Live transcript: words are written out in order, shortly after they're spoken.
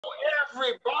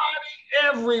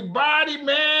Everybody,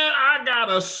 man, I got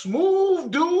a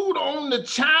smooth dude on the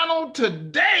channel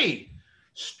today.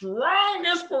 Strong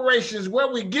Inspirations, where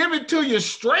we give it to you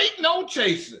straight, no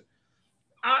chaser.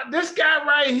 This guy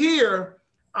right here,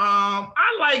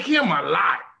 I like him a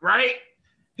lot, right?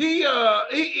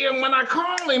 And when I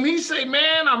call him, he say,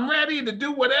 "Man, I'm ready to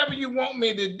do whatever you want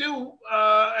me to do."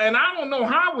 And I don't know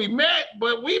how we met,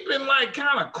 but we've been like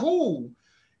kind of cool.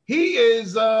 He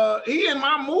in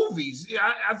my movies.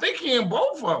 I think he in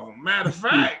both of them. Matter of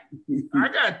fact, I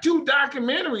got 2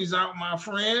 documentaries out, my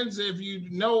friends, if you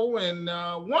know, and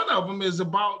one of them is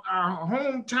about our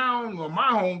hometown, or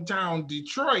my hometown,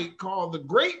 Detroit, called The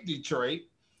Great Detroit.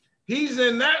 He's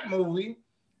in that movie.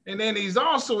 And then he's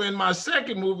also in my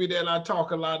second movie that I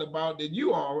talk a lot about, that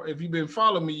you all, if you've been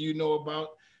following me, you know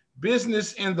about,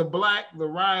 Business in the Black, The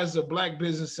Rise of Black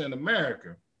Business in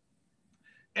America.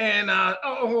 And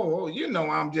you know,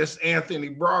 I'm just Anthony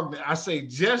Brogdon. I say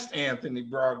just Anthony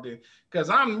Brogdon because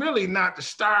I'm really not the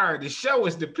star of the show.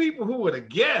 It's the people who are the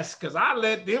guests, because I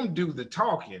let them do the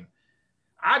talking.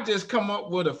 I just come up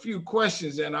with a few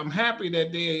questions, and I'm happy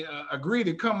that they agree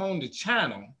to come on the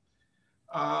channel.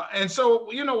 And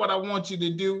so, you know what I want you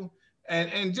to do,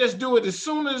 and just do it as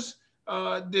soon as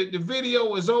the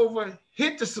video is over.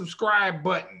 Hit the subscribe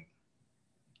button.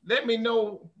 Let me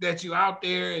know that you're out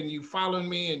there and you following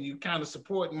me and you kind of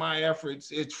support my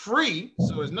efforts. It's free,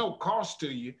 so it's no cost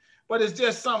to you, but it's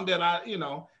just something that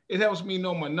it helps me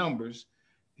know my numbers.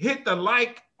 Hit the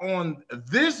like on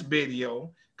this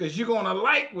video, because you're going to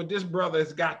like what this brother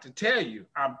has got to tell you.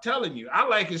 I'm telling you, I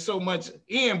like it so much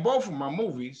in both of my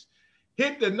movies.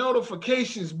 Hit the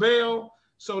notifications bell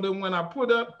so that when I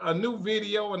put up a new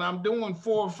video, and I'm doing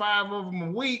 4 or 5 of them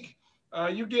a week,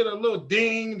 you get a little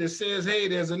ding that says, hey,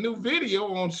 there's a new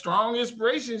video on Strong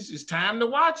Inspirations. It's time to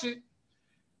watch it.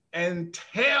 And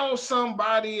tell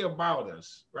somebody about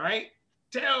us, right?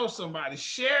 Tell somebody.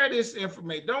 Share this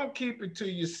information. Don't keep it to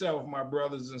yourself, my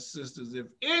brothers and sisters. If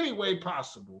any way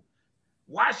possible,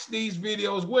 watch these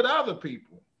videos with other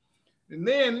people. And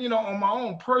then, on my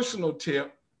own personal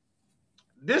tip,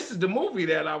 this is the movie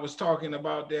that I was talking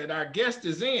about that our guest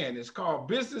is in. It's called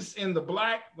Business in the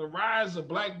Black, The Rise of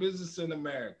Black Business in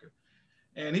America.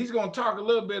 And he's going to talk a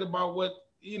little bit about what,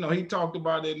 he talked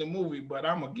about in the movie, but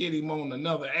I'm going to get him on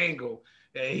another angle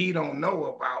that he don't know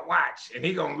about. Watch, and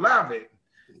he going to love it.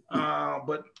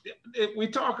 But we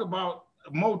talk about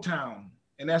Motown,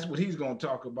 and that's what he's going to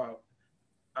talk about,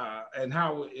 and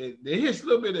how there's a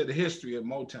little bit of the history of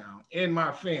Motown in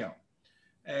my film.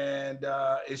 And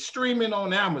it's streaming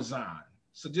on Amazon.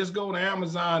 So just go to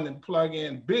Amazon and plug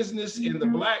in Business in the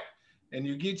Black, and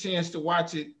you get a chance to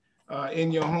watch it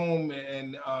in your home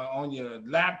and on your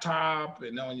laptop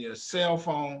and on your cell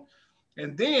phone.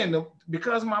 And then,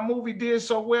 because my movie did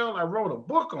so well, I wrote a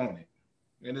book on it,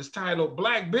 and it's titled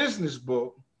Black Business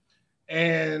Book.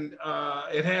 And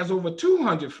it has over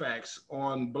 200 facts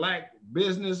on Black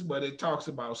business, but it talks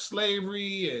about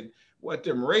slavery and what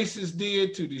them racists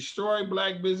did to destroy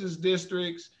Black business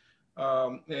districts.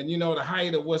 And the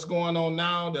height of what's going on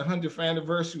now, the 100th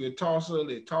anniversary of Tulsa,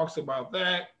 it talks about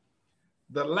that.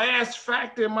 The last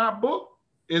fact in my book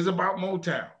is about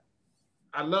Motown.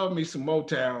 I love me some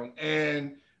Motown.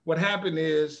 And what happened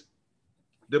is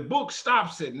the book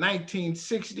stops at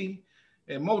 1960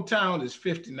 and Motown is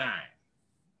 59.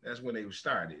 That's when they were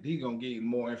started. He's gonna give you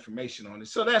more information on it.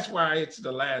 So that's why it's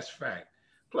the last fact.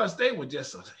 Plus, they were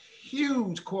just a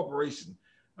huge corporation,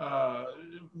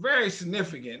 very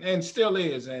significant, and still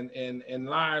is in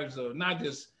lives of not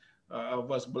just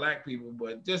of us Black people,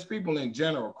 but just people in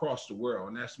general across the world,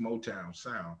 and that's Motown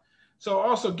sound. So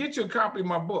also get you a copy of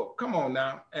my book. Come on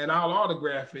now, and I'll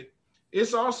autograph it.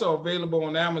 It's also available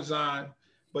on Amazon,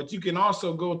 but you can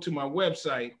also go to my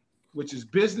website, which is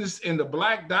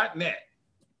businessintheblack.net.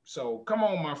 So come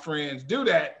on, my friends, do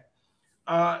that.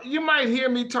 You might hear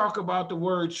me talk about the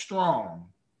word strong.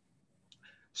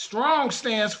 Strong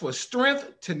stands for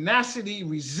strength, tenacity,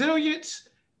 resilience,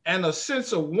 and a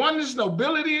sense of oneness,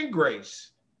 nobility, and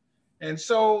grace. And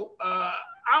so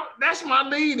that's my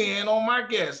lead in on my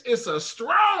guest. It's a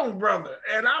strong brother.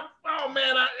 And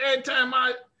every time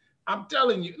I'm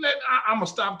telling you, I'm going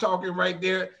to stop talking right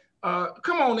there.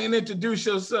 Come on and introduce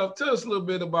yourself. Tell us a little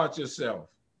bit about yourself.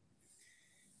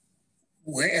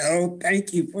 Well,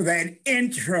 thank you for that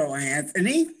intro,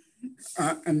 Anthony.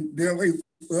 I'm Billy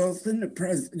Wilson, the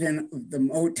president of the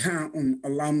Motown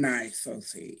Alumni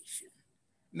Association.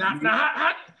 Now,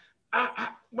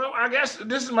 I guess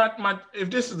this is my if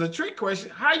this is a trick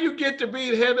question, how you get to be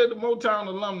the head of the Motown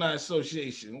Alumni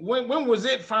Association? When was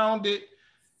it founded,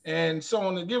 and so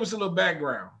on? Give us a little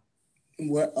background.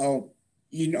 Well,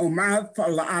 my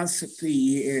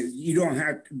philosophy is you don't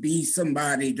have to be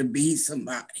somebody to be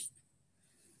somebody.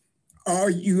 All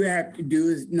you have to do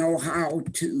is know how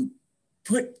to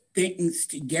put things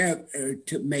together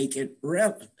to make it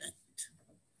relevant.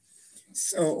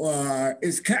 So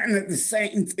it's kind of the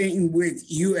same thing with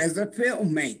you as a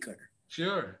filmmaker.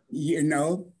 Sure. You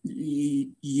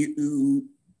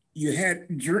had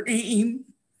a dream.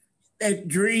 That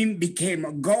dream became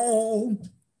a goal.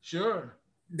 Sure.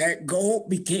 That goal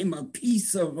became a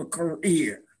piece of a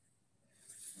career.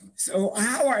 So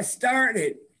how I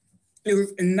started, it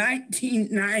was in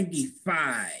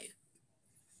 1995.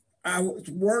 I was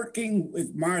working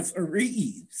with Martha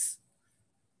Reeves.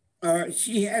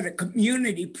 She had a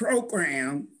community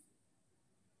program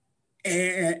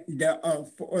and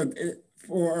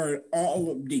for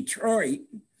all of Detroit.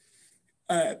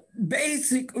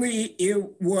 Basically,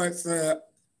 it was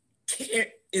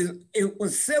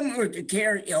similar to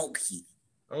karaoke.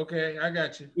 Okay, I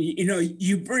got you.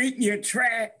 You bring your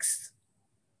tracks,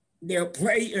 they'll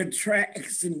play your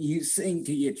tracks, and you sing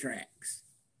to your tracks.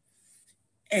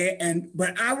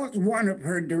 But I was one of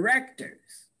her directors.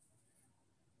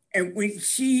 And when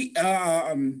she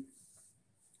had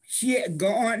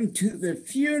gone to the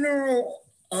funeral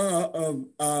of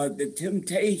the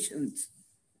Temptations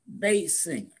bass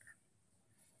singer,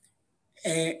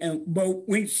 but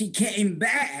when she came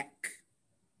back,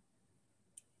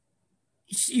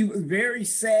 she was very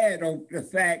sad over the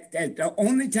fact that the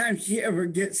only time she ever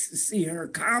gets to see her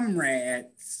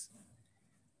comrades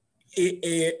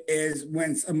it is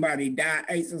when somebody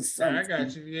dies or something. I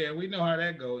got you. Yeah, we know how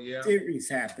that goes. Yeah. Serious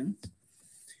happens.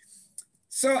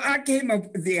 So I came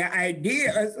up with the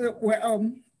idea. I said,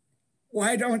 well,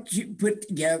 why don't you put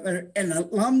together an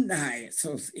alumni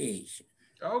association?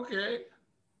 Okay.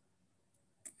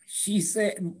 She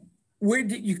said, where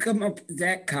did you come up with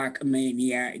that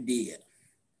cockamamie idea?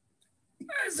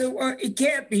 I said, well, it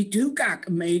can't be too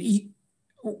cockamamie.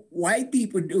 White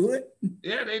people do it.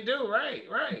 Yeah, they do. Right.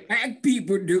 Black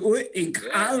people do it in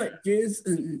colleges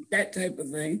and that type of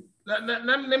thing. Let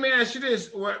me ask you this.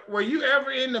 Were you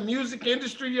ever in the music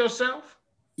industry yourself?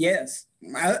 Yes.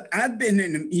 I've been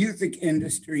in the music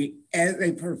industry as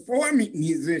a performing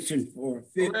musician for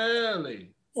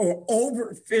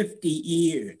over 50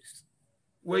 years.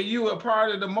 Were you a part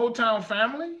of the Motown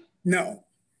family? No.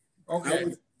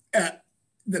 Okay.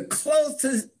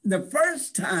 The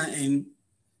first time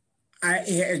I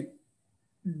had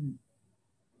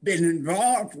been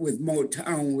involved with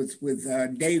Motown was with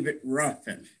David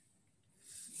Ruffin.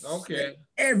 Okay.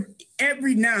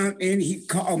 Every now and then he'd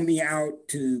call me out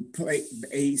to play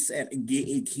bass at a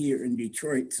gig here in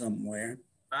Detroit somewhere.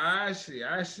 I see.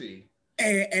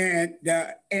 And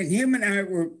him and I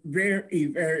were very,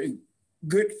 very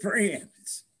good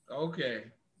friends. Okay.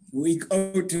 We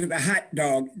go to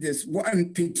this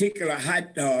one particular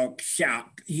hot dog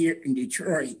shop here in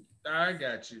Detroit. I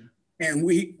got you. And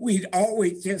we'd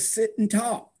always just sit and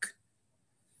talk.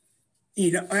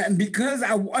 And because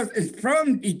I wasn't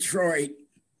from Detroit,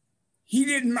 he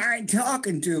didn't mind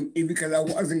talking to me because I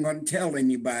wasn't going to tell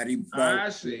anybody. I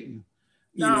see.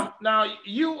 Now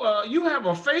you have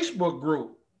a Facebook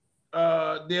group,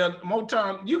 the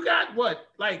Motown. You got what,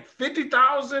 like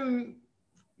 50,000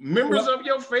 members of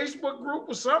your Facebook group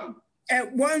or something?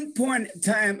 At one point in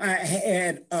time, I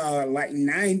had like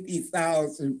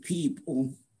 90,000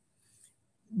 people,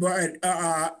 but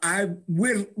I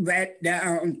whittled that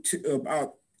down to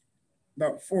about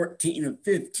 14 or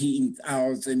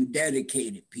 15,000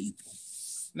 dedicated people.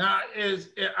 Now,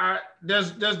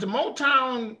 does the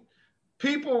Motown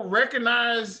people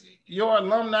recognize your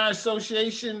Alumni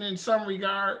Association in some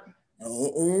regard?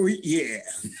 Oh yeah.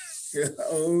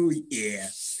 Oh yeah.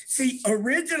 See,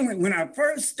 originally when I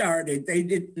first started, they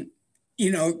didn't,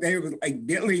 they were like,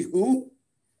 Billy who?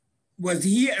 Was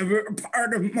he ever a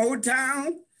part of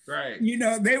Motown? Right.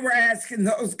 They were asking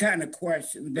those kind of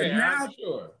questions. But now,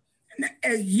 sure.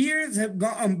 As years have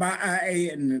gone by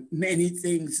and many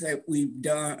things that we've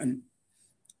done,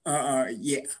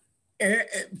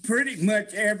 pretty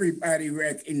much everybody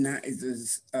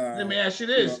recognizes. Let me ask you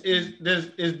this: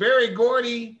 is Barry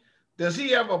Gordy? Does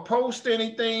he ever post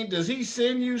anything? Does he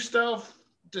send you stuff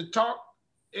to talk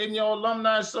in your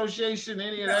alumni association?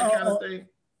 Any of that kind of thing?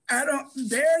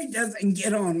 Barry doesn't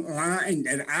get online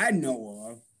that I know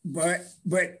of,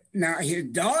 but now his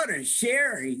daughter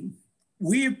Sherry,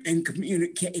 we've been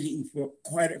communicating for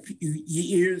quite a few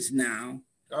years now.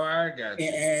 Oh, I got you.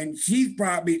 And she's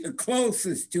probably the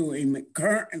closest to him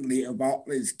currently of all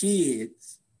his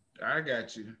kids. I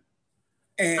got you.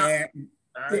 And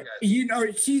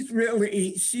she's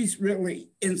really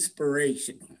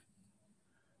inspirational.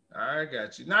 I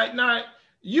got you. Now,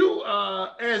 you,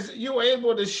 as you were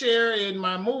able to share in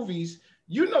my movies,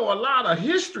 you know a lot of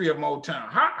history of Motown.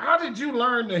 How did you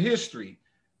learn the history,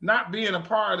 not being a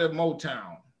part of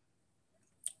Motown?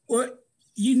 Well,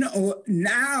 you know,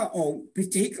 now,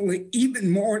 particularly even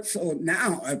more so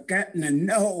now, I've gotten to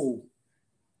know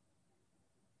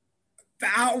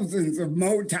thousands of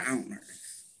Motowners.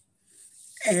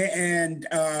 And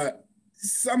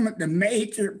some of the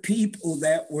major people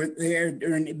that were there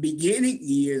during the beginning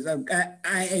years, I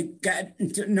had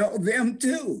gotten to know them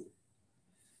too.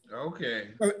 Okay.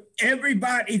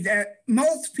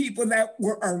 Most people that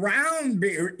were around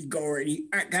Barry Gordy,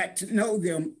 I got to know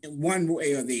them in one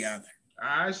way or the other.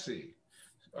 I see.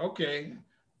 Okay.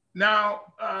 Now,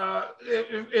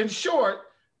 in short,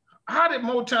 how did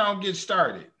Motown get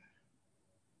started?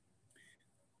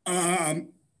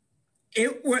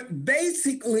 It was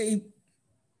basically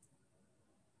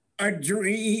a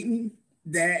dream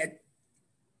that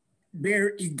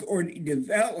Barry Gordy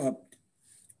developed,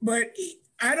 but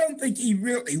I don't think he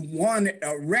really wanted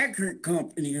a record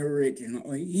company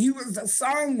originally. He was a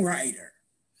songwriter.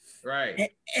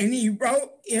 Right. And he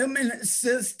wrote, him and his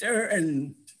sister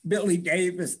and Billy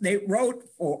Davis, they wrote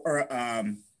for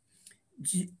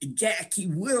Jackie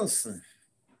Wilson,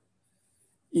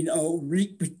 you know,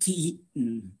 Reek Petite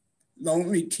and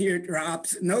Lonely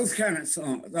Teardrops and those kind of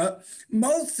songs.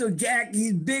 Most of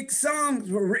Jackie's big songs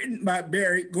were written by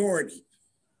Barry Gordy.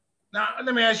 Now,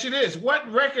 let me ask you this.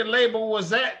 What record label was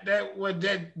that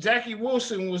Jackie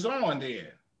Wilson was on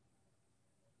there?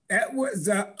 That was,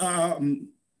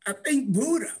 I think,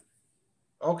 Buddha.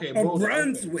 Okay, or Buddha.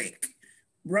 Brunswick.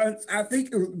 Okay. I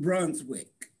think it was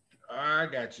Brunswick. I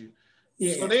got you.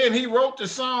 Yeah. So then he wrote the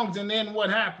songs, and then what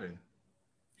happened?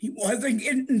 He wasn't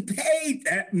getting paid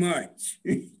that much.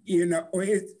 You know,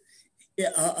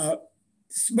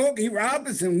 Smokey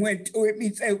Robinson went to him.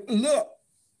 He said, look,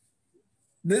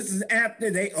 this is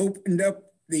after they opened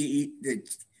up the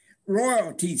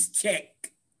royalties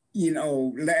check, you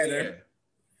know, letter.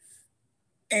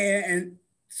 Yeah. And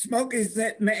Smokey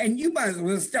said, man, you might as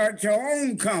well start your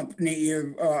own company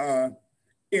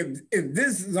if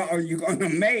this is all you're gonna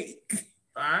make.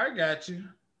 I got you.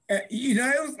 You know,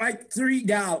 it was like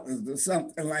 $3 or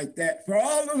something like that for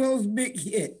all of those big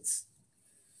hits.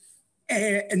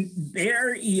 And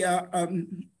Barry,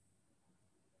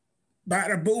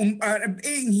 bada boom, bada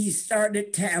bing, he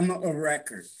started Tamla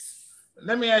Records.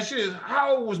 Let me ask you this,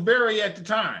 how old was Barry at the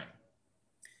time?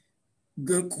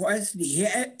 Good question. He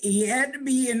had to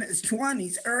be in his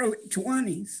 20s, early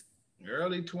 20s.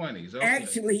 Early 20s, okay.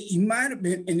 Actually, he might have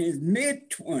been in his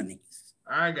mid-20s.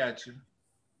 I got you.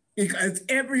 Because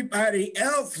everybody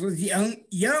else was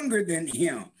younger than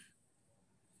him.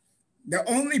 The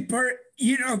only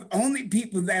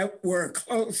people that were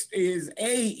close to his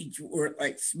age were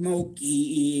like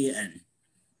Smokey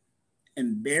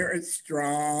and Barrett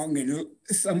Strong and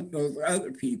some of those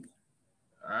other people.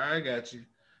 I got you.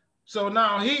 So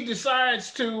now he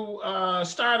decides to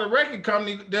start a record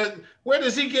company. Where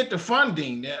does he get the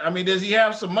funding? I mean, does he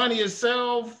have some money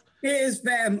himself? His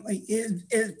family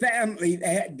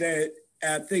had the,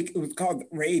 I think it was called the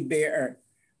Ray Bear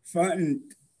Fund,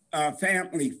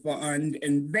 Family Fund,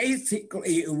 and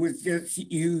basically it was just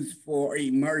used for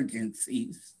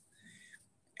emergencies.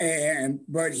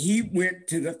 But he went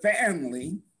to the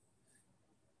family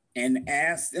and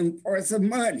asked them for some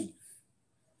money.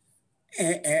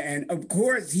 And of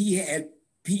course, he had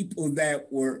people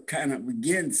that were kind of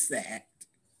against that.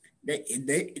 They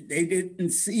didn't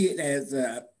see it as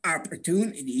an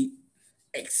opportunity,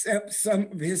 except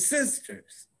some of his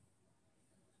sisters,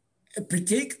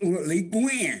 particularly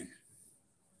Gwen.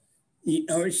 You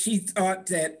know, she thought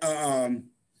that,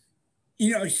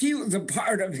 you know, she was a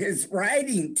part of his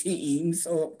writing team,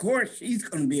 so of course she's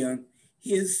going to be on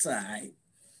his side.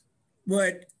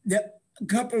 But a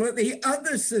couple of the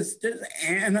other sisters,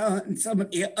 Anna and some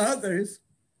of the others,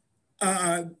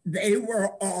 they were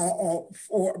all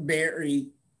for Barry,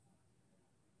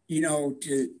 you know,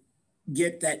 to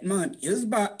get that money. It was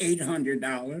about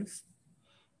 $800.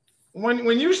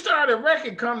 When you start a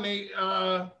record company,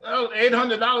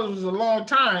 $800 was a long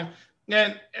time.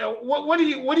 And what do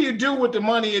you do with the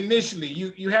money initially?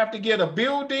 You have to get a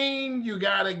building. You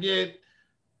got to get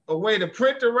a way to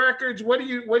print the records. What do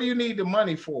you need the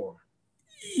money for?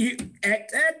 At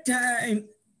that time,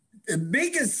 the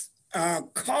biggest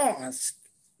cost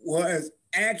was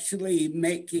actually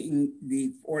making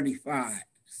the 45s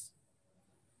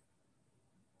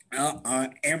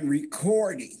and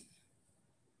recording.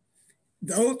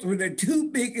 Those were the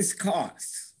two biggest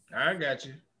costs. I got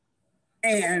you.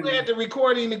 And who had the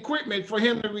recording equipment for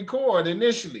him to record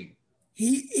initially?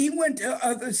 He went to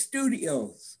other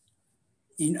studios.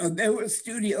 You know, there were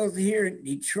studios here in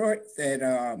Detroit that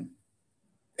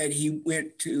that he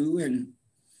went to, and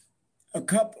a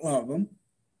couple of them,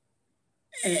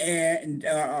 and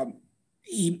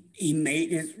he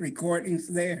made his recordings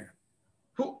there.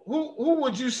 Who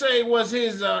would you say was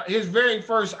his very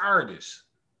first artist?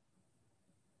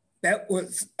 That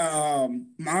was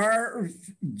Marv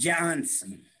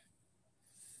Johnson.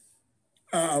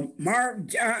 Marv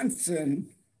Johnson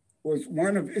was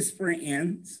one of his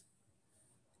friends,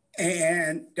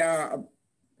 and the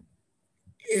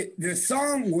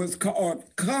song was called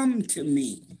 "Come to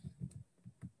Me."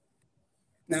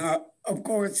 Now, of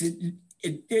course,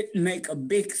 it didn't make a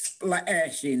big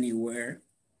splash anywhere,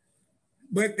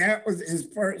 but that was his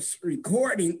first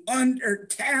recording under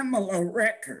Tamala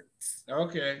Records.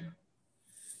 Okay.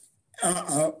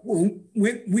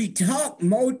 When we talk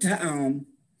Motown,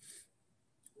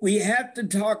 we have to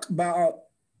talk about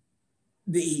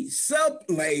the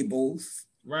sub-labels.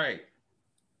 Right.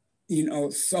 You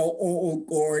know, Soul,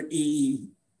 Gordy,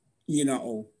 you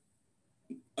know,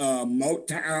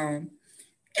 Motown.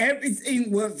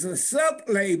 Everything was a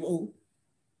sub-label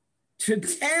to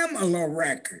Tamala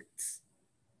Records,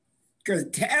 because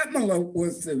Tamala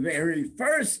was the very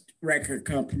first record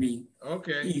company.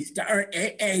 Okay. He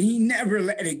started, and he never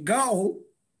let it go,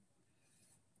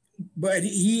 but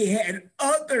he had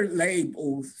other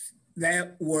labels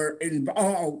that were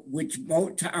involved, which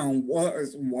Motown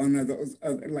was one of those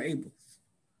other labels.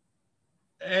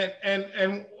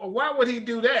 And why would he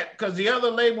do that? Because the other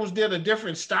labels did a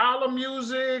different style of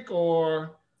music,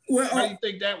 or how do you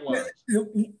think that was?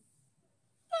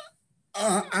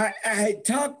 I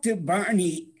talked to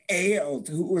Barney Ailes,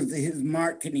 who was his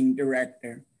marketing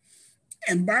director,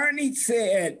 and Barney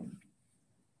said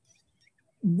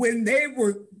when they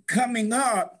were coming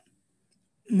up,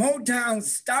 Motown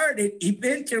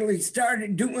eventually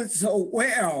started doing so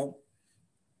well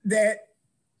that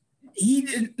he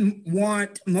didn't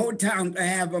want Motown to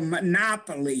have a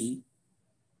monopoly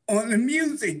on the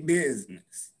music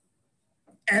business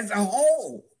as a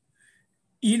whole.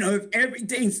 You know, if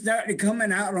everything started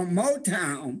coming out on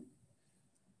Motown,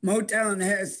 Motown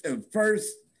has the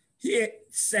first hit,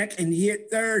 second hit,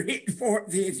 third hit,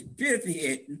 fourth hit, fifth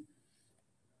hit.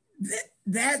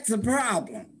 That's a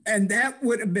problem. And that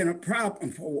would have been a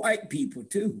problem for white people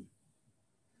too.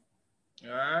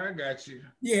 I got you.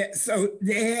 Yeah, so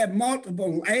they had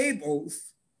multiple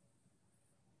labels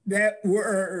that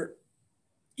were,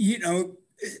 you know,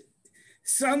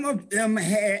 some of them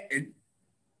had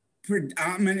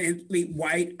predominantly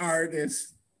white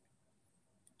artists.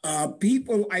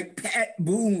 People like Pat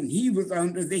Boone, he was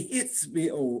under the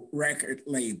Hitsville record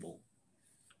label.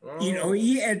 Oh. You know,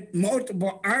 he had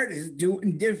multiple artists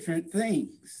doing different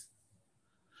things.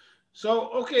 So,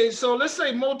 okay, so let's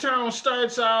say Motown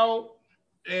starts out,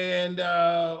 and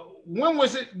when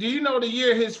was it? Do you know the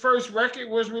year his first record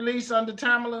was released under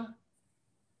Tamala?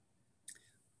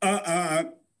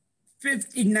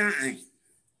 59.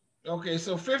 Okay,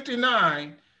 so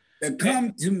 59. The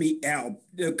Come to Me album,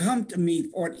 the Come to Me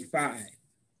 45.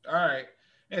 All right.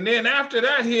 And then after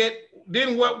that hit,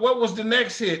 then what was the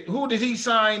next hit? Who did he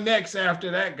sign next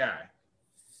after that guy?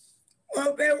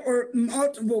 Well, there were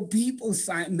multiple people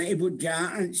signed. Mabel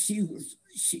John, she was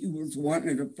one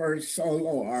of the first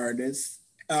solo artists.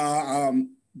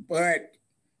 But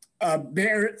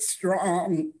Barrett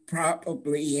Strong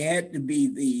probably had to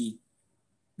be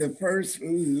the first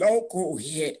local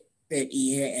hit that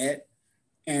he had,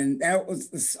 and that was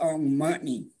the song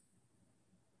Money.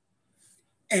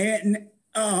 And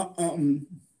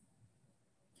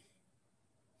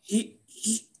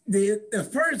the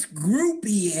first group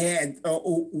he had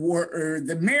were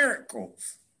the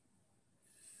Miracles.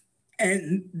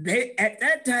 And they at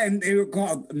that time they were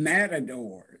called the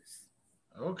Matadors.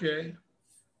 Okay.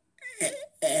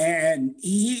 And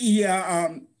he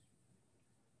I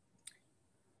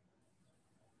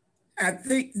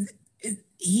think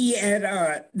he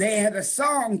had they had a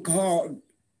song called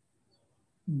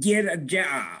Get a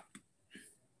Job.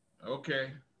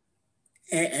 Okay.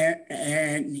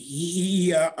 And he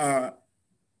had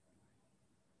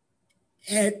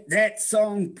that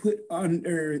song put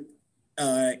under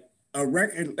a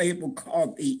record label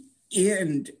called the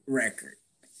End Records.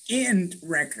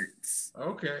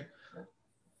 Okay.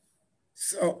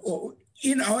 So,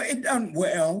 you know, it done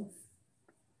well.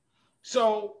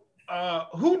 So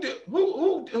okay,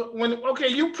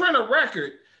 you print a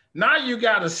record, now you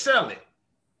gotta sell it.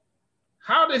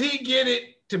 How did he get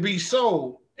it to be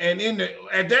sold? And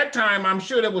at that time, I'm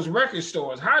sure there was record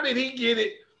stores. How did he get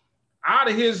it out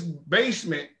of his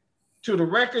basement to the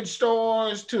record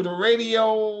stores, to the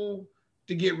radio,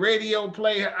 to get radio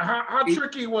play? How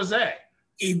tricky was that?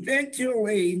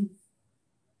 eventually,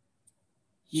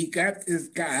 he got this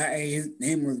guy, his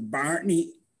name was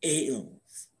Barney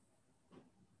Ailes.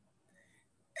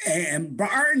 And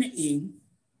Barney,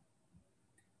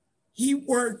 he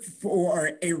worked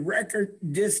for a record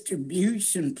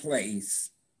distribution place.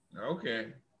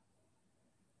 Okay.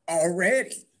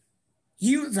 Already.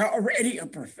 He was already a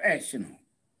professional.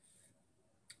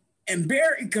 And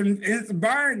Barry convinced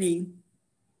Barney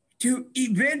to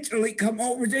eventually come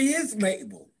over to his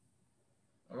label.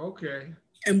 Okay.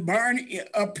 And Barney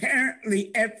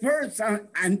apparently, at first,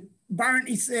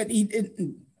 Barney said he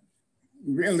didn't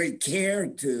really care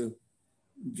to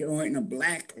join a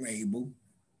black label.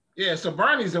 Yeah, so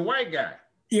Barney's a white guy.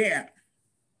 Yeah.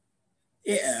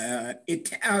 Yeah,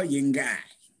 Italian guy.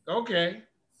 Okay.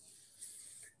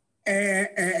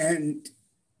 And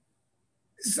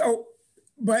so,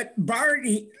 but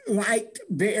Barney liked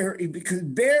Barry because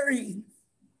Barry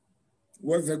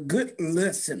was a good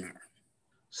listener.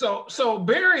 So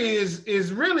Barry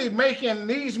is really making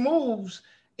these moves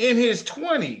in his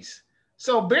 20s.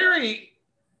 So Barry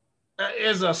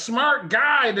is a smart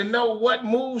guy to know what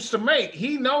moves to make.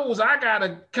 He knows I got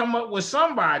to come up with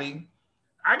somebody.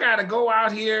 I got to go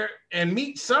out here and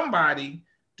meet somebody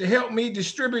to help me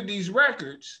distribute these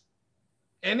records.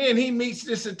 And then he meets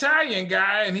this Italian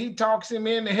guy and he talks him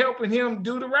into helping him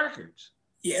do the records.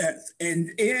 Yes,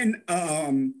 and then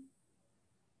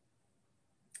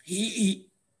he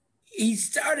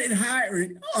started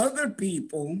hiring other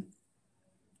people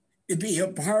to be a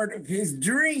part of his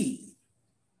dream.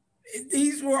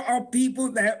 These were all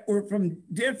people that were from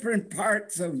different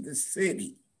parts of the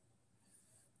city.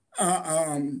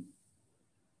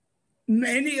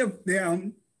 Many of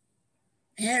them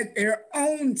had their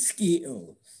own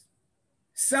skills.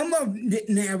 Some of them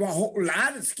didn't have a whole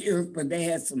lot of skills, but they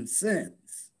had some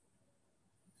sense.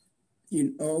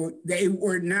 You know, they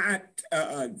were not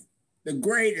the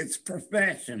greatest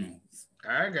professionals.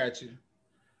 I got you.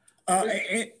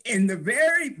 In the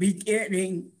very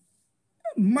beginning,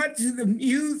 much of the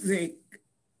music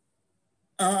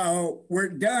were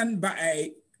done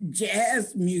by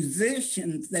jazz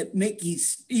musicians that Mickey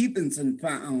Stevenson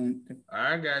found.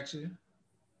 I got you.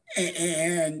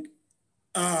 And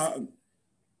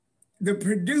the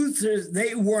producers,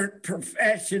 they weren't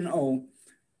professional,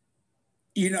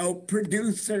 you know,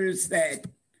 producers that,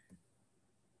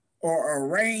 or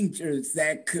arrangers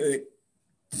that could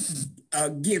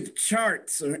give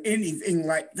charts or anything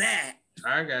like that.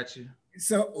 I got you.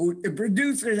 So the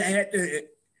producers had to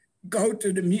go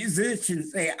to the musicians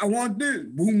and say, I want this,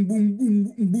 boom, boom, boom,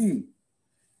 boom, boom.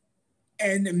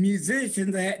 And the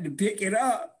musicians had to pick it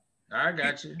up. I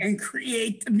got you. And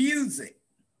create the music.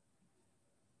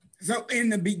 So in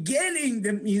the beginning,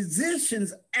 the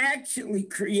musicians actually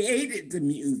created the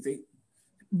music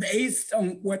based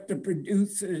on what the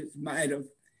producers might have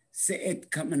said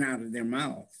coming out of their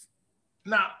mouths.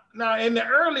 Now, in the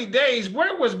early days,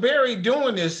 where was Barry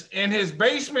doing this? In his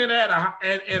basement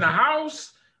in a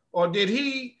house? Or did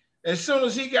he, as soon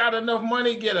as he got enough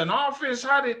money, get an office?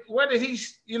 Where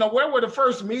were the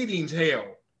first meetings held?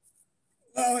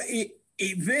 Well,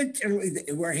 eventually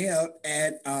they were held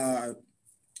at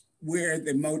where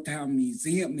the Motown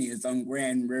Museum is on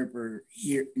Grand River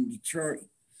here in Detroit.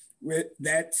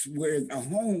 That's where the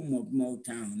home of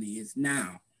Motown is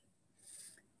now.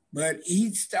 But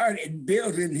he started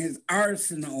building his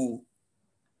arsenal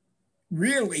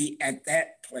really at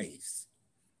that place,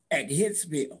 at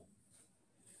Hitsville.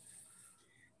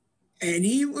 And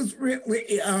he was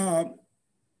really,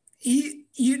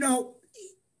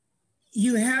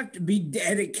 you have to be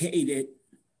dedicated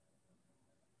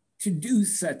to do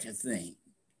such a thing,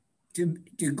 to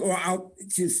go out,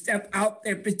 to step out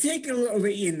there,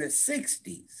 particularly in the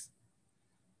 60s,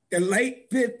 the late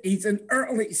 50s and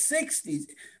early 60s.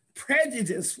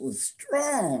 Prejudice was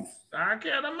strong. I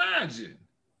can't imagine.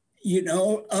 You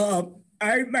know,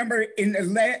 I remember in the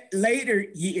later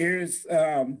years,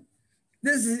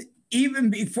 this is even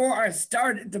before I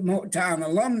started the Motown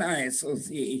Alumni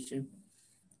Association.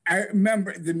 I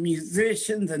remember the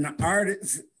musicians and the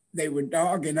artists, they were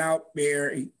dogging out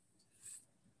Barry.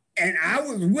 And I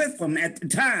was with them at the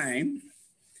time.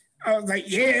 I was like,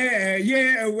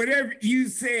 yeah, whatever you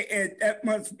said, that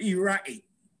must be right.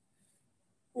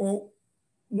 Well,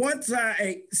 once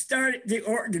I started the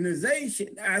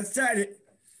organization, I started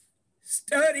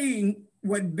studying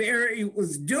what Barry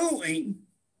was doing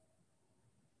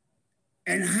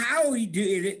and how he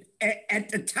did it at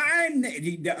the time that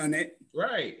he done it.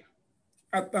 Right.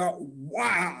 I thought,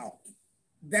 wow,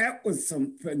 that was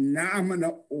some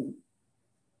phenomenal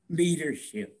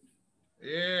leadership.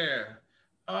 Yeah.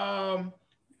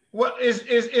 Well, is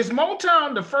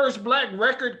Motown the first black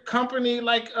record company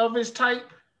like of its type?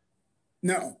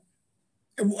 No.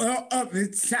 Well, of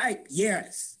its type,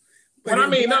 yes. But When I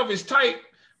mean of its type,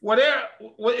 whatever.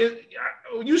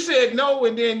 You said no,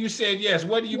 and then you said yes.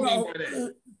 What do you mean by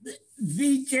that?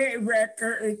 VJ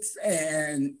Records,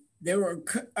 and there were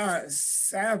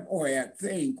Savoy, I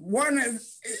think. One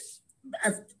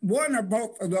or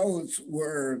both of those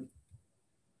were.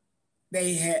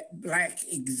 They had black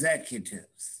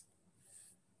executives.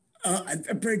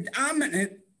 The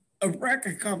predominant of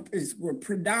record companies were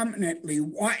predominantly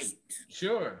white.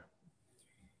 Sure.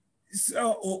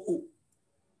 So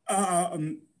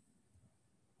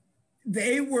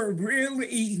they were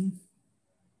really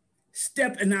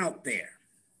stepping out there.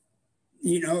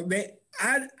 You know,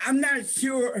 I'm not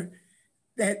sure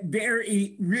that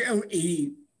Barry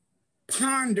really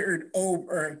pondered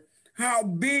over how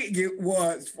big it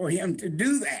was for him to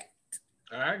do that.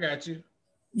 I got you.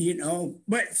 You know,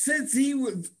 but since he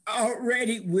was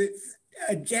already with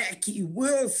Jackie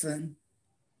Wilson,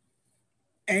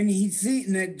 and he's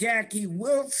seen that Jackie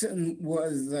Wilson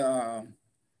was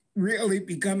really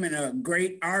becoming a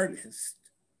great artist.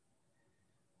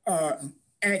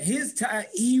 At his time,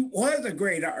 he was a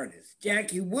great artist.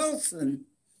 Jackie Wilson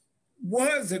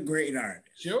was a great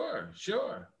artist. Sure,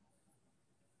 sure.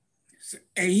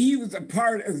 And he was a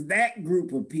part of that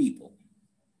group of people.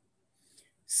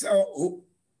 So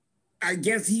I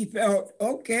guess he felt,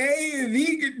 okay, if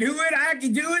he could do it, I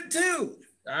can do it too.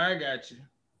 I got you.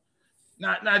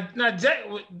 Now,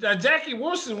 Jackie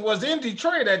Wilson was in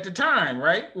Detroit at the time,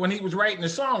 right? When he was writing the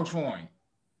songs for him.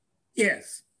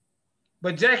 Yes.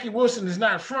 But Jackie Wilson is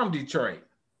not from Detroit.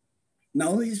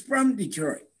 No, he's from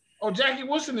Detroit. Oh, Jackie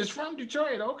Wilson is from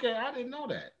Detroit. Okay, I didn't know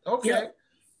that. Okay. Yep.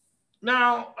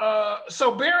 Now,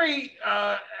 so Barry,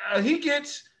 he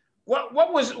gets,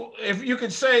 what was, if you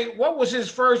could say, what was his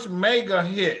first mega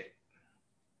hit?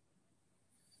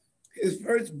 His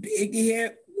first big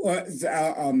hit was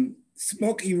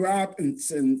Smokey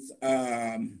Robinson's,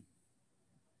 I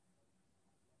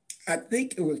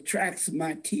think it was Tracks of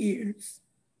My Tears.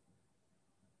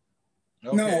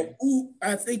 Okay. No,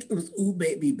 I think it was Ooh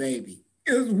Baby Baby.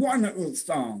 It was one of those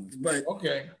songs, but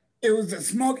okay, it was a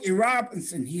Smokey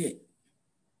Robinson hit.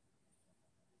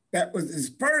 That was his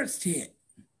first hit.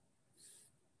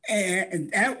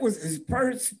 And that was his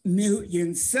first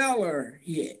million seller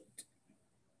hit.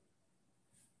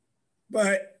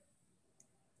 But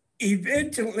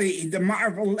eventually the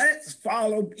Marvelettes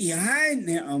followed behind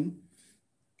them,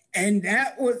 and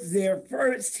that was their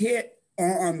first hit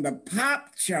on the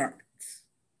pop charts.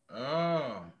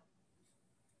 Oh.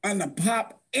 On the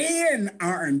pop and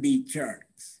R&B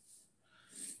charts.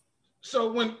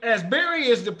 So as Barry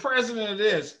is the president of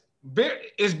this,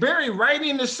 is Barry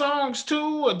writing the songs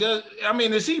too? Or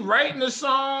is he writing the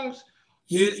songs?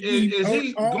 Is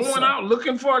he going out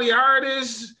looking for the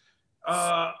artists?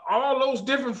 All those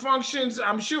different functions,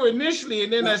 I'm sure initially,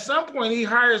 and then at some point he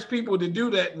hires people to do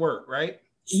that work, right?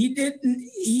 He didn't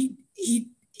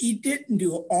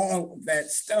do all of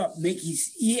that stuff.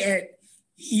 He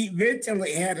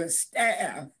eventually had a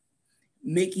staff,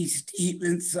 Mickey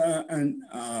Stevenson,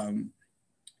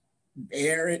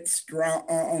 Barrett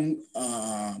Strong,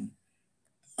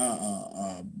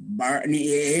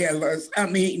 Barney Ellis,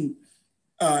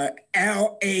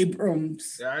 Al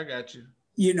Abrams. Yeah, I got you.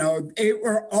 You know, they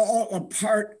were all a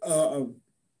part of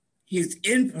his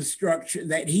infrastructure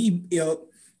that he built,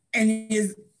 and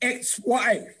his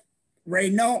ex-wife, Ray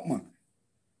Noma.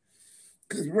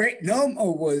 Because Ray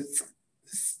Noma was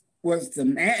the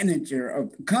manager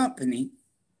of the company.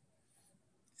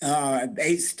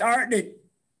 They started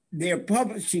their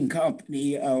publishing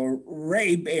company,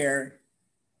 Ray Bear,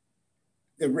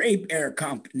 the Ray Bear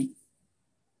Company.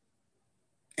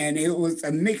 And it was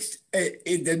a mix,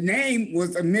 the name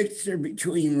was a mixture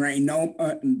between Ray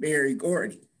Noma and Barry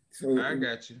Gordy. So I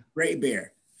got you. Ray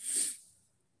Bear.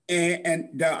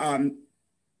 And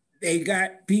they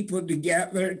got people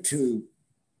together to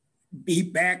be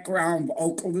background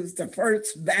vocalists. The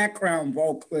first background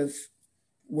vocalists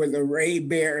were the Ray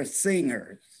Bear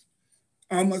singers.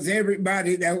 Almost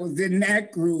everybody that was in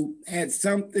that group had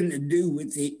something to do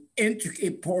with the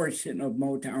intricate portion of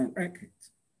Motown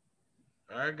Records.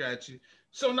 I got you.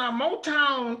 So now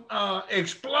Motown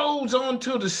explodes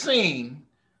onto the scene.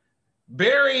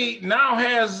 Barry now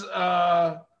has,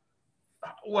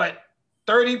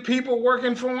 30 people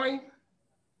working for him?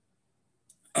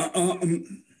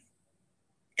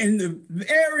 In the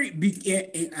very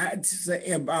beginning, I'd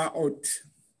say about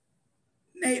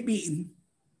maybe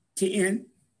 10.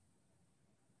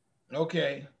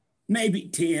 Okay. Maybe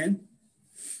 10.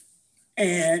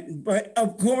 But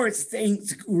of course,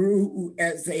 things grew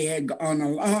as they had gone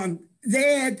along.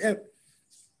 They had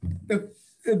the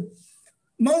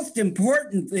most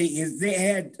important thing is they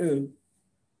had to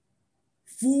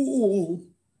fool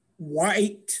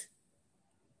white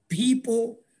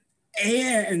people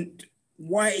and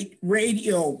white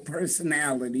radio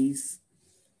personalities,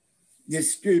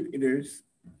 distributors,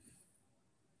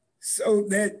 so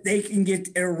that they can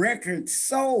get their records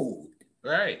sold.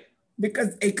 Right.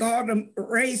 Because they called them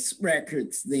race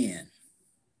records then.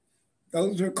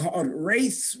 Those were called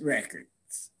race records.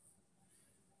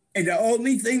 And the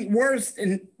only thing worse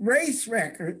than race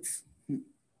records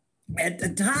at the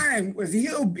time was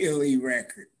hillbilly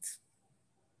records.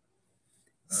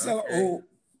 Okay. So,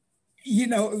 you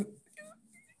know,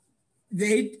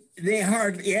 they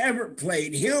hardly ever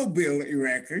played hillbilly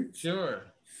records. Sure.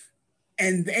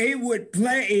 And they would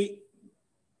play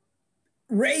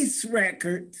race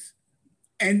records.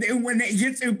 And then when they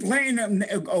get through playing them,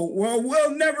 they'll go, well,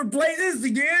 we'll never play this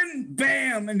again.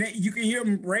 Bam. And then you can hear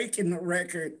them breaking the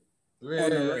record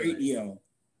on the radio.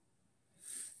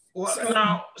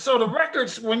 Well, so the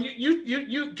records, when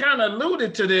you kind of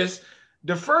alluded to this,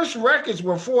 the first records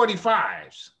were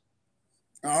 45s.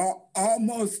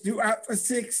 Almost throughout the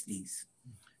 60s.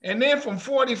 And then from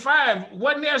 45,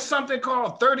 wasn't there something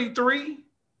called 33?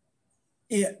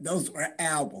 Yeah, those were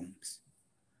albums.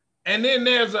 And then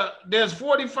there's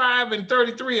 45 and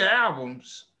 33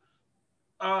 albums.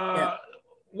 Yeah.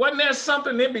 Wasn't there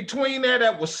something in between there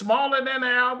that was smaller than an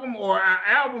album, or an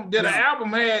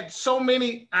album had so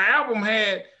many? An album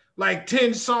had like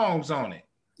 10 songs on it.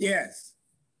 Yes.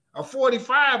 A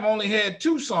 45 only had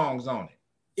 2 songs on it.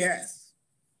 Yes.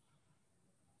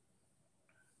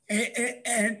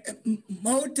 And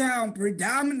Motown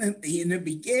predominantly in the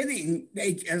beginning,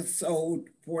 they just sold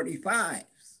 45s.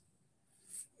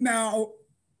 Now,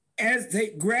 as they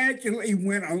gradually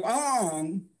went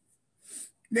along,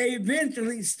 they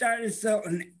eventually started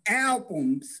selling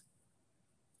albums,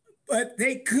 but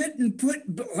they couldn't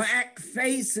put black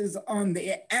faces on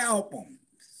the albums.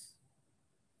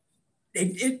 They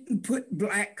didn't put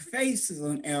black faces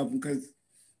on albums because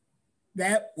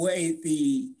that way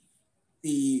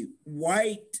the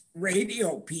white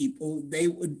radio people, they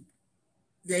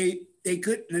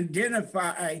couldn't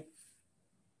identify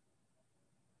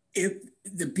if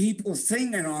the people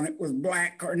singing on it was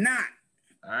black or not.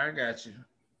 I got you.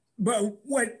 But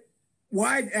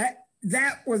why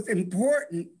that was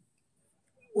important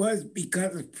was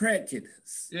because of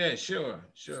prejudice. Yeah, sure.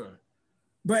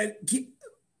 But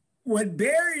what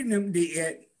Barry and them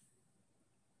did,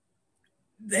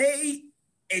 they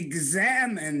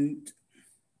examined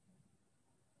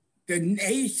the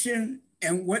nation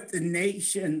and what the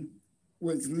nation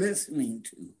was listening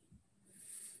to.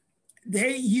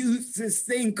 They used this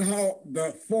thing called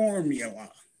the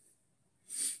formula.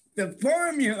 The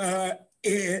formula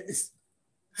is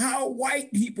how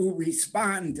white people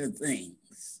respond to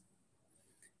things.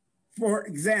 For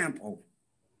example,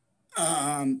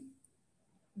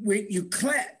 when you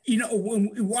clap, you know, when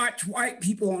we watch white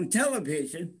people on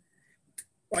television,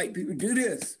 white people do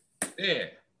this. Yeah.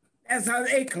 That's how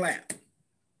they clap.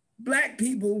 Black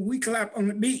people, we clap on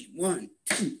the beat. 1,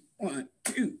 2, 1,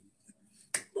 2.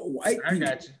 But white people,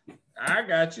 I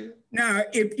got you. Now,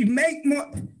 if you make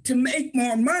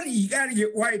more money, you got to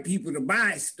get white people to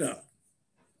buy stuff.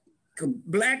 Because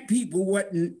black people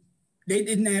they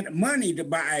didn't have the money to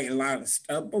buy a lot of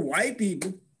stuff, but white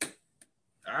people.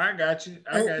 I got you.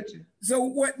 So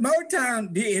what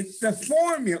Motown did, the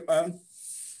formula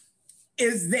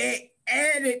is they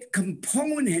added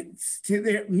components to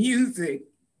their music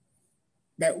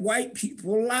that white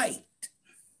people liked.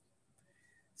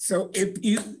 So if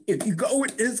you go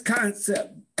with this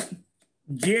concept,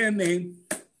 Jimmy,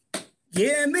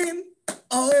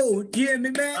 oh, Jimmy,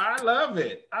 man. I love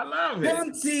it.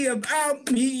 Come see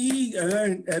about me,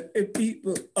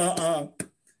 people,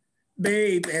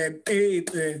 baby,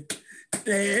 let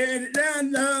it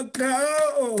down the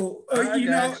go. You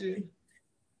know,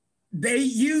 they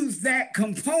use that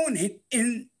component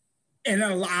in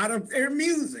a lot of their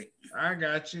music. I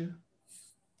got you.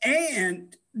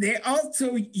 And they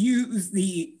also use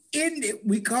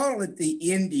we call it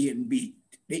the Indian beat,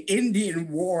 the Indian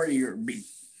warrior beat.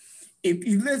 If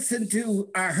you listen to,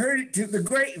 I heard it to the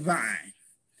grapevine,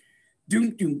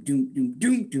 doom, doom, doom, doom,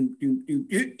 doom, doom, doom,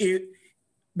 doom.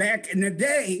 Back in the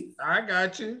day. I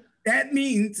got you. That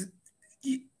means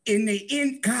in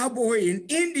the cowboy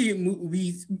and Indian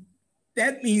movies,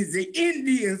 that means the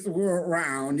Indians were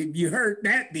around. If you heard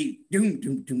that beat, doom,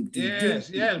 doom, doom, doom. Yes,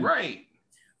 doom, yeah, doom. right.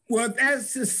 Well,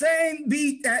 that's the same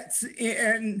beat that's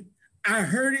in I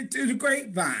Heard It Through the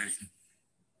Grapevine.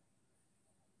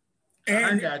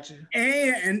 I got you.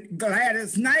 And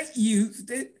Gladys Knight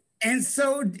used it, and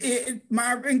so did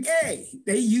Marvin Gaye.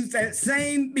 They used that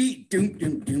same beat. Doom,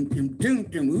 doom, doom, doom, doom,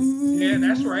 doom. Ooh. Yeah,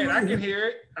 that's right. I can hear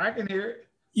it. I can hear it.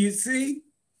 You see?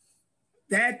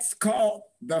 That's called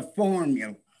the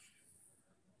formula.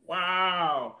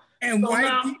 Wow. And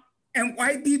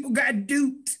white people got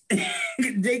duped.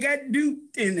 They got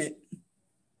duped in it.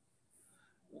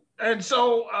 And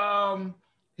so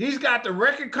he's got the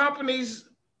record companies.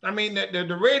 I mean,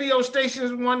 the radio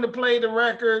stations wanted to play the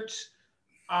records.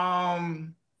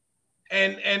 And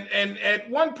at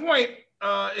one point,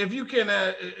 if you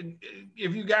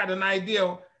got an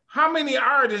idea, how many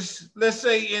artists, let's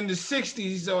say in the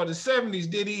 60s or the 70s,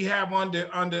 did he have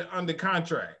under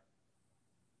contract?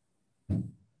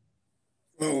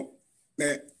 Well,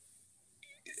 the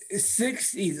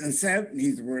 60s and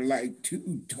 70s were like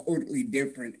two totally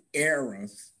different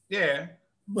eras. Yeah.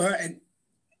 But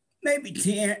maybe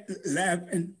 10,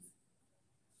 11,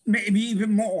 maybe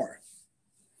even more.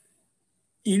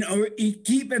 You know,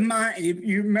 keep in mind, if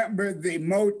you remember the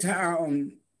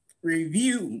Motown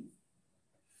Review,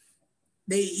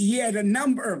 he had a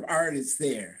number of artists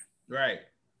there. Right.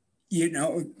 You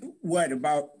know, what,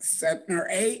 about 7 or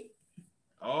 8?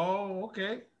 Oh,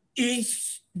 okay.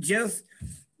 Ish, just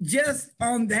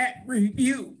on that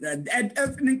review. That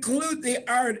doesn't include the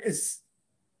artists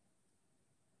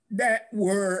that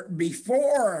were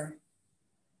before,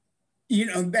 you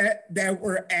know, that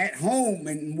were at home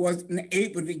and wasn't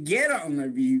able to get on the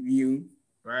review.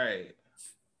 Right.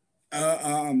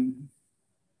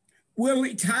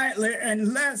 Willie Tyler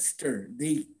and Lester,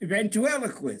 the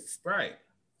ventriloquist. Right.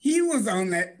 He was on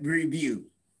that review.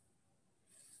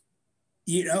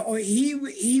 You know,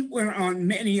 he went on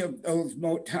many of those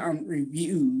Motown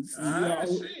reviews. I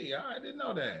see. I didn't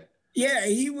know that. Yeah,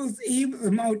 he was a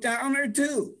Motowner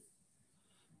too.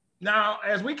 Now,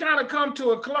 as we kind of come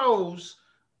to a close,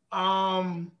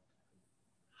 how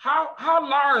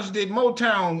large did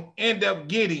Motown end up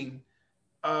getting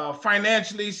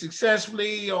financially,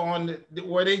 successfully?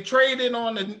 Were they trading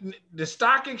on the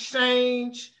stock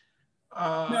exchange?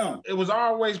 No. It was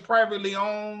always privately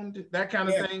owned, that kind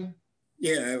of thing?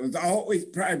 Yeah, it was always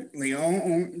privately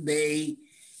owned. They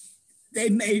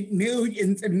made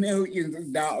millions and millions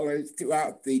of dollars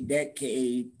throughout the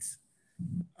decades.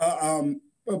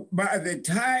 But by the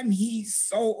time he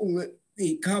sold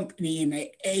the company in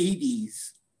the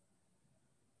 80s,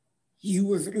 he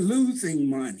was losing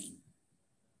money.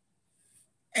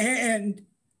 And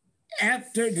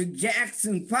after the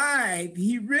Jackson 5,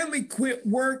 he really quit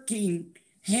working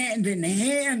hand in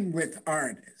hand with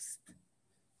artists.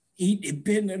 He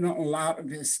depended on a lot of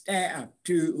his staff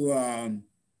to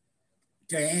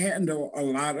handle a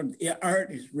lot of the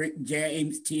artists, Rick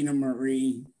James, Tina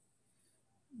Marie,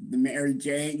 the Mary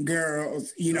Jane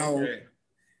Girls, you know,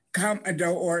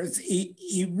 Commodores.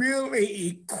 He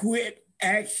really quit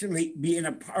actually being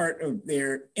a part of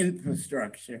their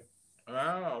infrastructure.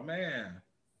 Oh, man.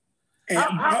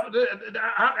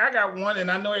 I got one, and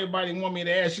I know everybody want me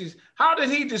to ask you, how did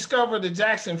he discover the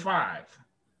Jackson 5?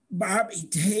 Bobby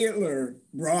Taylor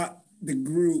brought the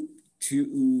group to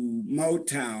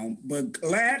Motown, but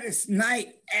Gladys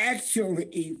Knight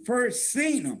actually first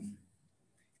seen him.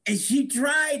 And she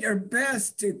tried her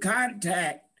best to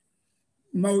contact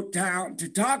Motown to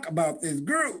talk about this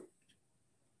group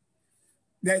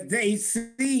that they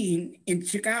seen in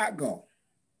Chicago.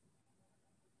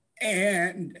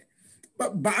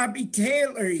 But Bobby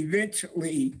Taylor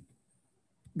eventually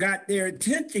got their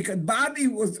attention because Bobby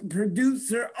was a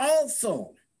producer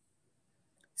also.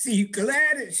 See,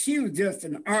 Gladys, she was just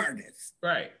an artist.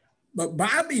 Right. But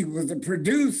Bobby was a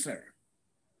producer.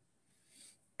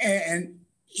 And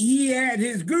he had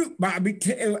his group, Bobby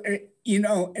Taylor, you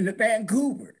know, in the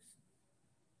Vancouvers.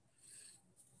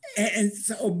 And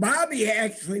so Bobby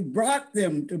actually brought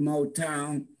them to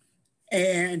Motown.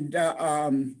 And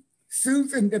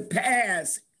Susan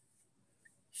DePass,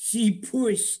 she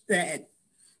pushed that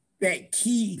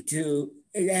key to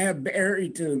have Barry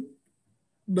to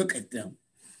look at them.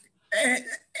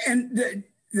 And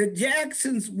the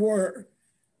Jacksons were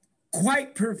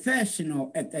quite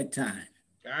professional at that time.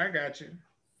 I got you.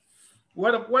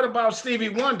 What about Stevie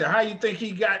Wonder? How you think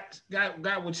he got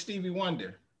with Stevie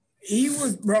Wonder? He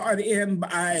was brought in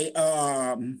by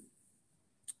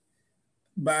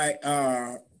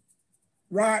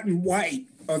Rodden White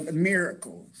of the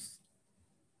Miracles.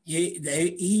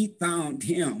 He found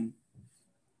him,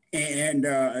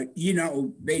 and you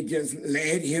know, they just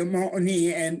led him on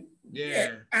in.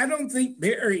 Yeah. I don't think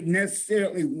Barry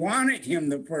necessarily wanted him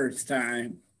the first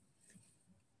time,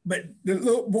 but the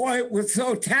little boy was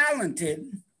so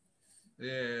talented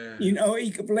Yeah. You know,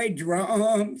 he could play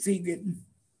drums, he could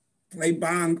play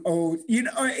bongos. You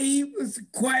know, he was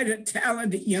quite a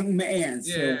talented young man.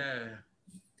 So. Yeah.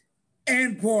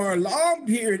 And for a long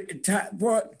period of time,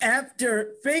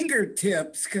 after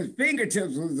Fingertips, because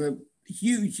Fingertips was a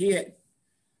huge hit,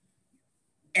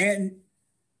 and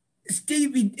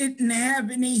Stevie didn't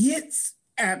have any hits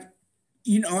after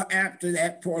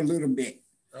that for a little bit.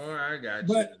 Oh, I got you.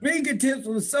 But Fingertips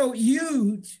was so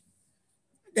huge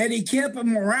that he kept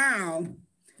him around,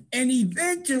 and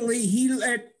eventually he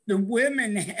let the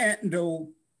women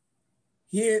handle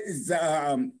his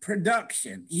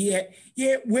production. He had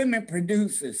women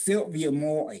producers, Sylvia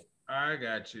Moy. I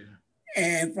got you.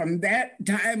 And from that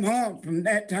time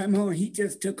on, he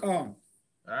just took off.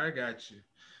 I got you.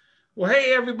 Well,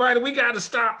 hey, everybody, we got to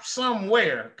stop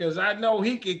somewhere because I know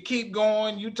he could keep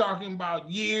going. You talking about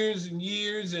years and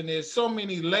years, and there's so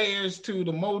many layers to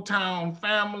the Motown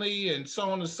family and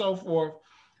so on and so forth.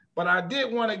 But I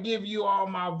did want to give you all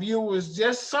my viewers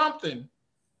just something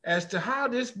as to how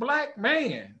this black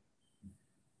man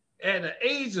at the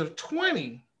age of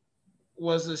 20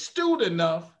 was astute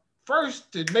enough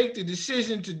first to make the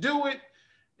decision to do it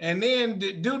and then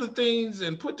to do the things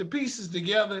and put the pieces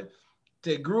together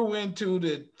that grew into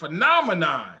the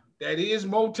phenomenon that is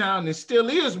Motown and still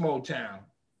is Motown.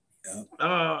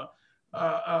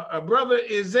 Brother,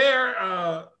 is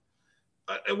there,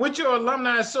 with your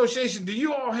Alumni Association, do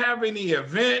you all have any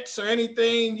events or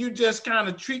anything? You just kind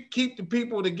of keep the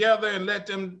people together and let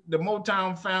them, the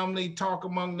Motown family, talk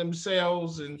among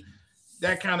themselves and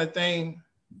that kind of thing?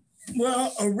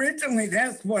 Well, originally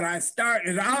that's what I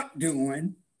started out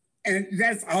doing, and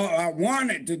that's all I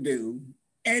wanted to do.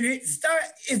 And it's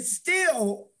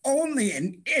still only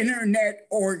an internet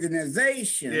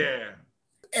organization. Yeah.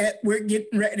 And we're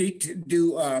getting ready to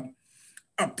do a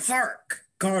park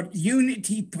called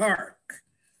Unity Park.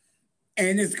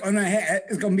 And it's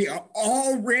gonna be an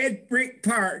all red brick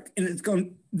park, and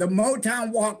the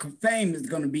Motown Walk of Fame is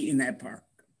gonna be in that park.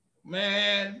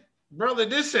 Man, brother,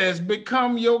 this has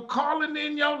become your calling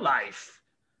in your life.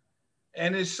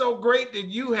 And it's so great that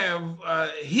you have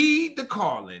heed the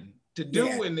calling to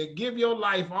do and to give your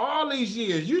life all these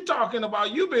years. You talking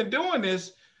about, you've been doing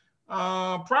this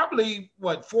probably,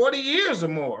 what, 40 years or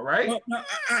more, right? Well, no,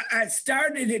 I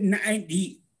started in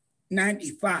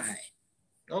 95.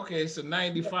 Okay, so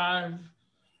 95.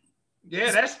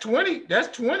 Yeah, that's 20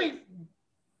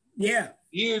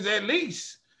 years at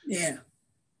least. Yeah.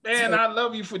 Man, I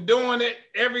love you for doing it.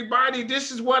 Everybody, this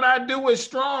is what I do with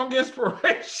Strong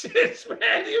Inspirations,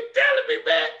 man. You telling me,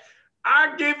 man?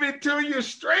 I give it to you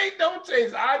straight, don't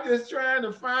chase. I just trying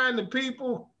to find the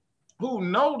people who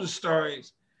know the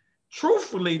stories,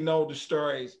 truthfully know the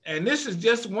stories. And this is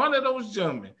just one of those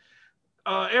gentlemen.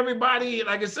 Everybody,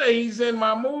 like I say, he's in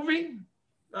my movie,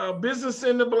 Business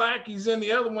in the Black. He's in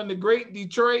the other one, The Great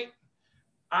Detroit.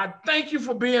 I thank you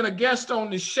for being a guest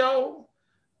on the show.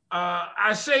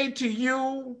 I say to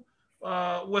you,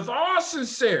 with all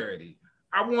sincerity,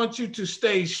 I want you to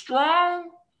stay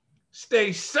strong,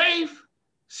 stay safe,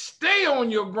 stay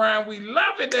on your grind. We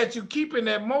love it that you're keeping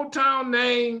that Motown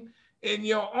name in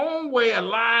your own way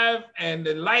alive and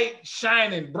the light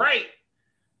shining bright.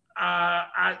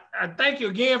 I thank you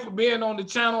again for being on the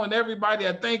channel, and everybody,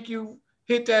 I thank you.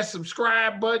 Hit that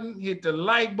subscribe button, hit the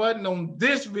like button on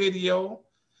this video,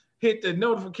 hit the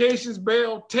notifications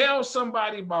bell, tell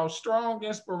somebody about Strong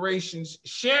Inspirations,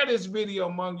 share this video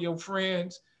among your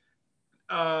friends.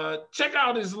 Check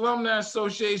out his Alumni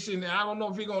Association. I don't know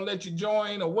if he's gonna let you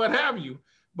join or what have you,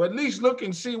 but at least look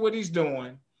and see what he's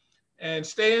doing and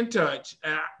stay in touch.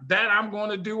 That I'm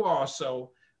gonna do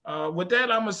also. With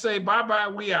that, I'm gonna say bye-bye,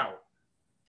 we out.